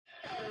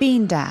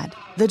Bean Dad,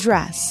 The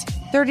Dress,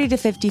 30 to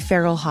 50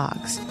 Feral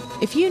Hogs.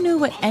 If you knew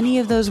what any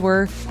of those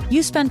were,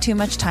 you spend too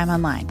much time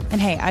online.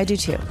 And hey, I do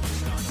too.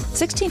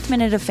 16th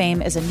Minute of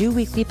Fame is a new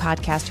weekly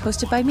podcast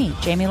hosted by me,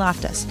 Jamie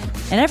Loftus.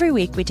 And every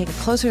week we take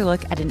a closer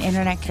look at an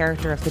internet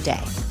character of the day.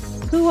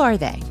 Who are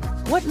they?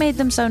 What made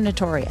them so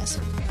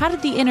notorious? How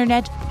did the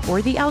internet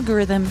or the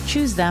algorithm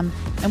choose them?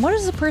 And what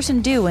does a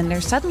person do when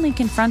they're suddenly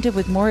confronted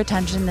with more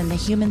attention than the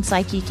human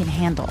psyche can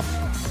handle?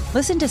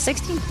 Listen to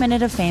 16th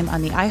Minute of Fame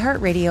on the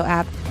iHeartRadio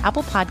app,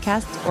 Apple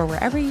Podcasts, or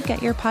wherever you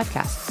get your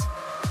podcasts.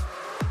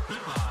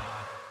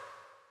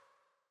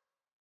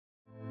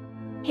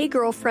 Hey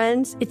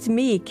girlfriends, it's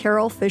me,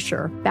 Carol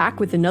Fisher, back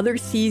with another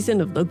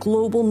season of the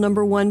global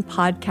 #1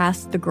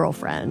 podcast, The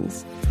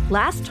Girlfriends.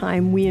 Last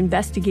time, we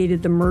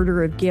investigated the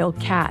murder of Gail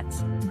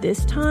Katz.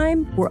 This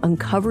time, we're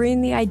uncovering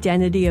the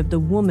identity of the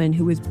woman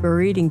who was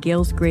buried in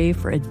Gail's grave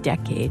for a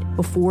decade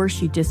before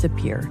she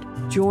disappeared.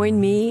 Join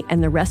me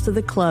and the rest of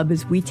the club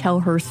as we tell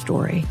her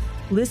story.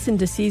 Listen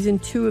to Season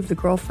 2 of The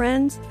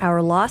Girlfriends,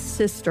 Our Lost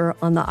Sister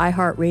on the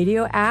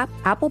iHeartRadio app,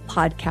 Apple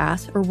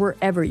Podcasts, or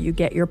wherever you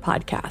get your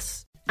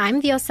podcasts.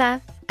 I'm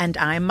Diosa. And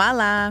I'm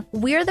Mala.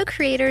 We're the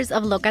creators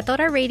of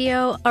Locatora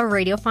Radio, a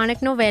radiophonic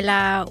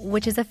novela,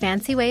 which is a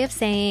fancy way of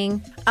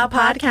saying a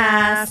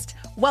podcast.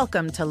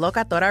 Welcome to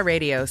Locatora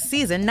Radio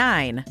Season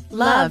 9.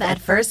 Love at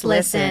First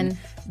Listen.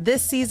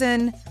 This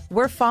season,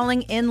 we're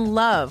falling in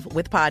love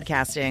with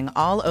podcasting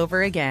all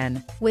over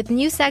again. With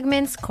new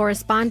segments,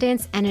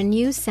 correspondence, and a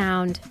new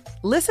sound.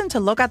 Listen to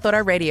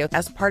Locatora Radio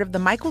as part of the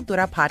My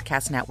Cultura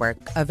Podcast Network,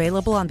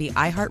 available on the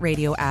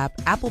iHeartRadio app,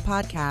 Apple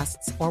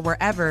Podcasts, or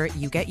wherever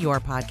you get your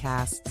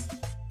podcasts.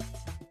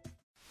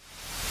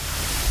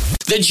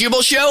 The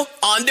Jubal Show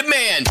on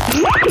demand.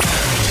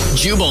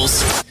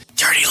 Jubal's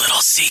dirty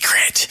little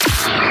secret.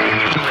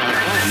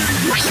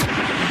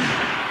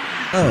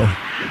 Oh.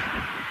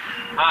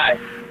 Hi.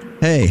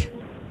 Hey.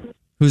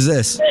 Who's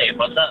this? Hey,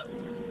 what's up?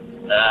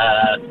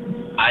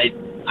 I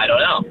don't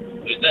know.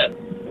 Who's this?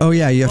 Oh,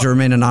 yeah, you have to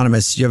remain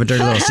anonymous. You have a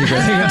dirty little secret.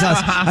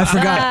 I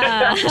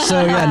forgot.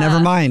 So, yeah, never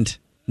mind.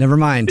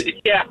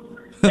 Yeah,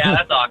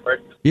 that's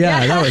awkward.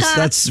 Yeah,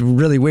 that's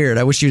really weird.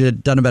 I wish you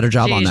had done a better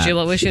job on that.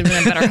 Jubal, wish you'd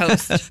been a better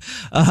host.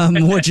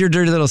 What's your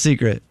dirty little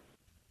secret?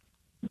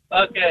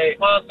 Okay,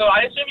 well, so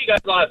I assume you guys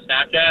all have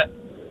Snapchat?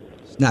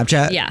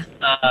 Snapchat? Yeah.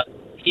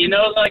 You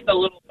know, like the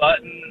little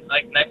button,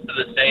 like next to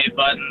the save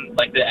button,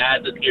 like that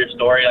adds it to your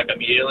story, like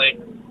immediately?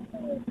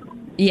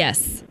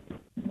 Yes.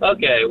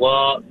 Okay,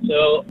 well,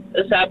 so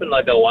this happened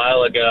like a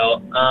while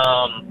ago.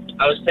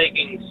 I was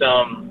taking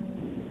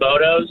some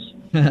photos.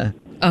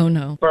 Oh,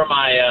 no. For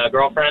my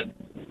girlfriend.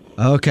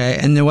 Okay,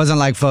 and it wasn't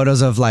like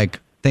photos of like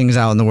things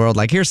out in the world,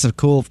 like here's some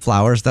cool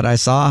flowers that I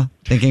saw,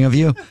 thinking of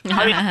you?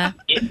 I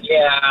mean,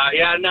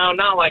 yeah, no,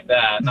 not like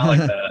that.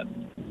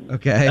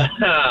 Okay.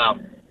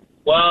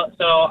 Well,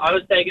 so I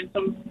was taking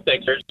some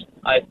pictures.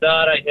 I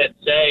thought I hit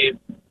save,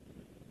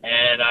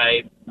 and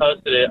I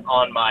posted it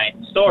on my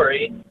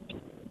story.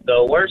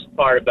 The worst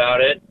part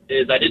about it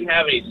is I didn't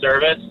have any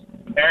service.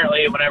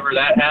 Apparently, whenever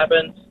that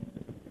happens,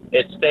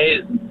 it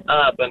stays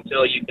up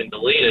until you can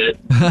delete it.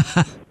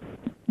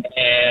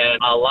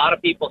 And a lot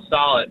of people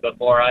saw it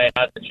before I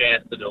had the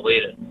chance to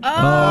delete it.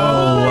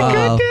 Oh my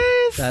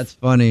goodness. That's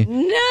funny.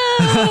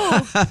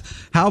 No.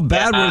 How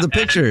bad were the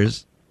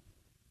pictures?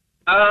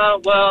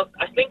 Well,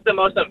 I think the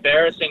most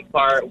embarrassing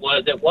part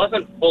was it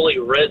wasn't fully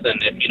risen,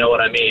 if you know what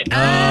I mean.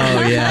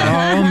 Oh,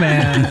 yeah. Oh,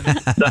 man.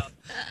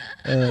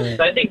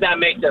 So I think that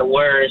makes it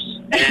worse.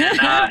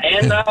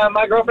 And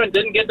my girlfriend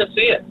didn't get to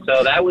see it,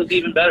 so that was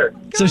even better.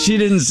 So she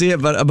didn't see it,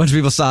 but a bunch of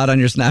people saw it on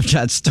your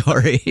Snapchat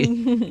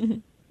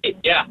story.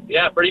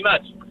 Yeah, pretty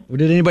much.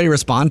 Did anybody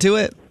respond to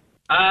it?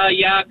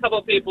 Yeah, a couple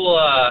of people,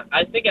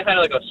 I think I had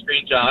like a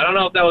screenshot. I don't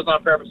know if that was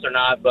on purpose or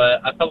not, but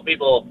a couple of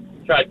people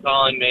tried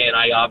calling me, and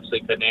I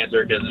obviously couldn't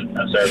answer because of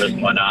no service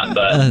and whatnot.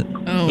 But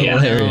yeah.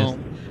 Hilarious.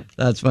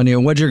 That's funny.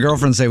 And what'd your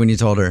girlfriend say when you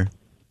told her?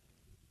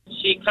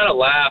 She kind of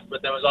laughed,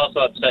 but then was also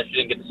upset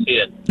she didn't get to see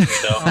it.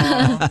 So.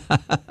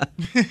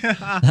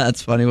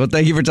 That's funny. Well,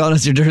 thank you for telling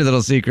us your dirty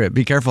little secret.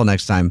 Be careful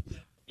next time.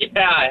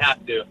 Yeah, I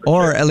have to.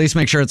 Or at least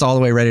make sure it's all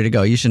the way ready to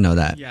go. You should know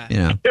that. Yeah. You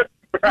know.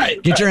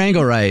 Right. Get your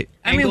angle right.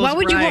 I mean, why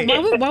would you want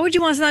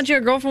to send that to your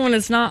girlfriend when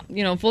it's not,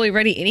 fully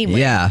ready anyway?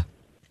 Yeah.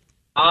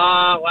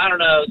 Well, I don't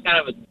know. It's kind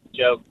of a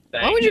joke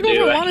thing. Why would your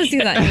girlfriend want to see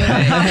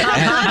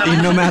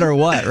that? No matter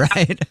what,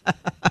 right?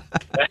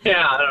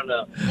 Yeah, I don't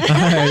know. All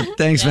right.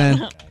 Thanks,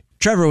 man.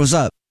 Trevor, what's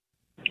up?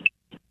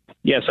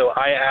 Yeah, so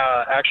I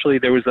actually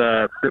there was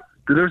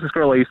this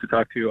girl I used to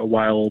talk to a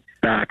while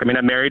back. I mean,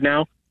 I'm married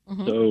now,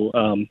 so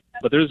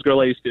but there's this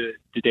girl I used to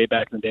date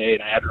back in the day,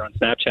 and I had her on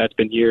Snapchat. It's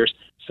been years.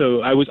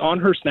 So I was on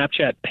her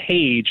Snapchat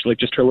page, like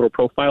just her little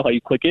profile, how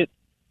you click it,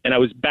 and I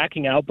was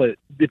backing out, but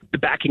the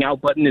backing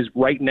out button is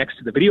right next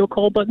to the video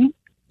call button.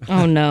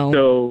 Oh no!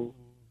 So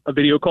a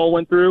video call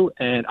went through,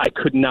 and I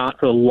could not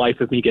for the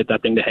life of me get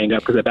that thing to hang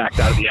up because I backed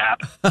out of the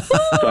app.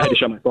 So I had to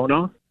shut my phone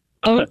off.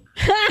 Oh.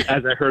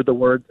 As I heard the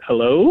word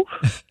hello.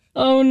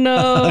 Oh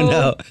no! Oh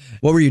no!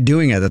 What were you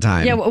doing at the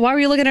time? Yeah, why were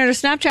you looking at her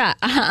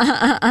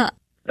Snapchat?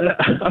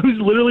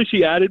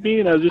 She added me,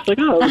 and I was just like,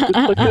 oh, it's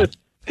like this.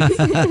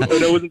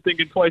 And I wasn't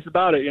thinking twice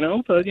about it,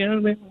 But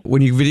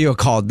When you video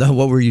called,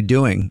 what were you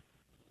doing?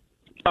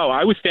 Oh,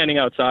 I was standing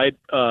outside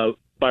by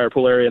our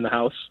pool area in the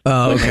house.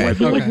 Oh, okay.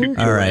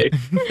 All right.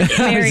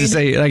 I was just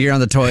say, like you're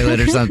on the toilet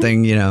or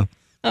something,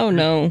 Oh,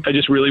 no. I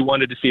just really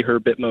wanted to see her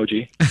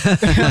Bitmoji.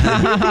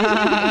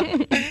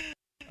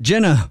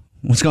 Jenna,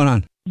 what's going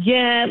on?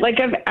 Yeah, I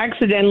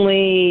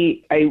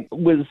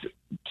was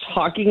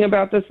talking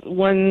about this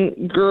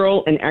one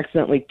girl and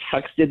accidentally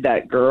texted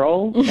that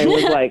girl and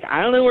was like,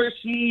 I don't know where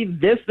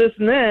this,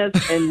 and this,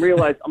 and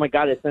realized, oh my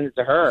God, I sent it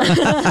to her.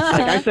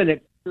 I sent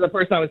it to the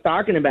person I was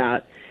talking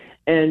about.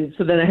 And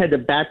so then I had to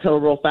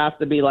backpedal real fast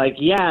to be like,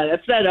 yeah,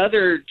 that's that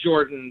other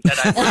Jordan that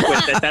I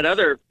work with at that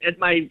other at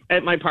my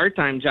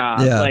part-time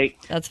job. Yeah.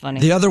 That's funny.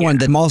 The other one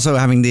that I'm also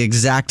having the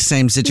exact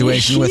same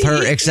situation with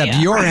her, except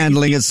you're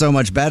handling it so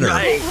much better.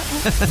 Right.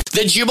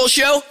 The Jubal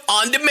Show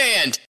on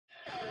demand.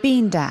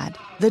 Bean Dad,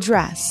 The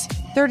Dress,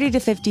 30 to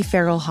 50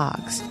 Feral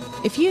Hogs.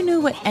 If you knew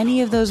what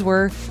any of those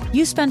were,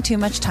 you spend too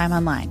much time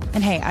online.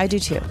 And hey, I do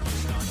too.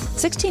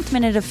 16th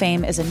Minute of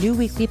Fame is a new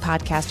weekly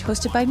podcast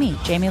hosted by me,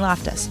 Jamie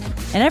Loftus.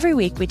 And every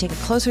week we take a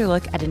closer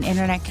look at an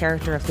internet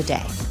character of the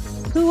day.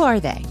 Who are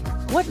they?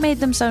 What made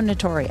them so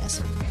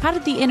notorious? How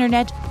did the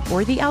internet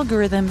or the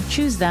algorithm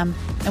choose them?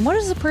 And what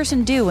does a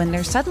person do when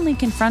they're suddenly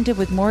confronted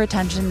with more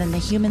attention than the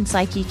human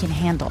psyche can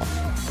handle?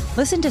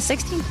 Listen to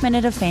 16th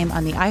Minute of Fame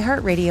on the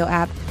iHeartRadio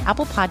app,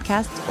 Apple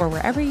Podcasts, or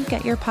wherever you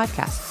get your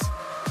podcasts.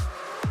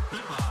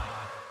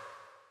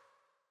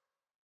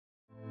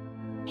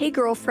 Hey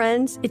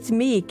girlfriends, it's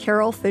me,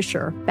 Carol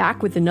Fisher,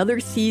 back with another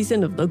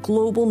season of the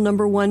global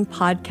 #1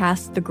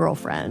 podcast, The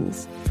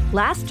Girlfriends.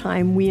 Last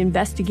time, we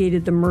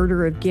investigated the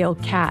murder of Gail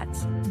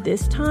Katz.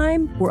 This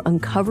time, we're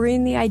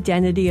uncovering the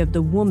identity of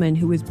the woman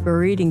who was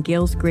buried in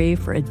Gail's grave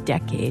for a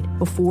decade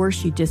before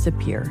she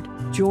disappeared.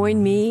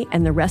 Join me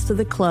and the rest of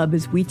the club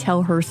as we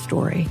tell her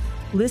story.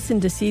 Listen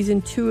to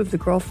Season 2 of The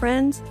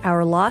Girlfriends,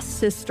 Our Lost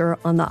Sister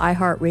on the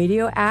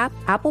iHeartRadio app,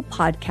 Apple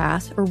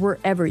Podcasts, or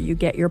wherever you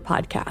get your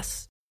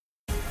podcasts.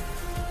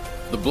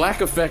 The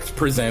Black Effect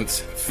presents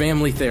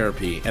Family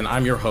Therapy, and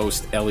I'm your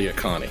host, Elliot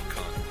Connie.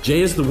 Jay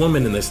is the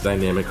woman in this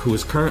dynamic who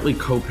is currently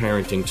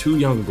co-parenting 2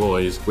 young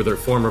boys with her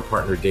former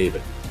partner,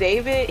 David.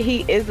 David,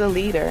 he is a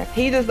leader.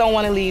 He just don't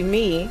want to leave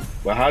me.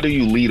 But how do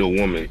you lead a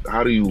woman?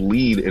 How do you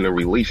lead in a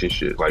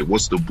relationship? Like,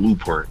 what's the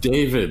blueprint?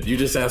 David, you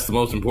just asked the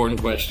most important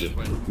question.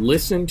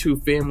 Listen to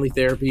Family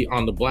Therapy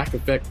on the Black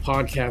Effect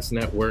Podcast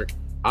Network,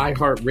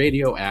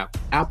 iHeartRadio app,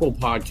 Apple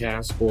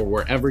Podcasts, or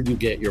wherever you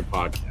get your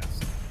podcasts.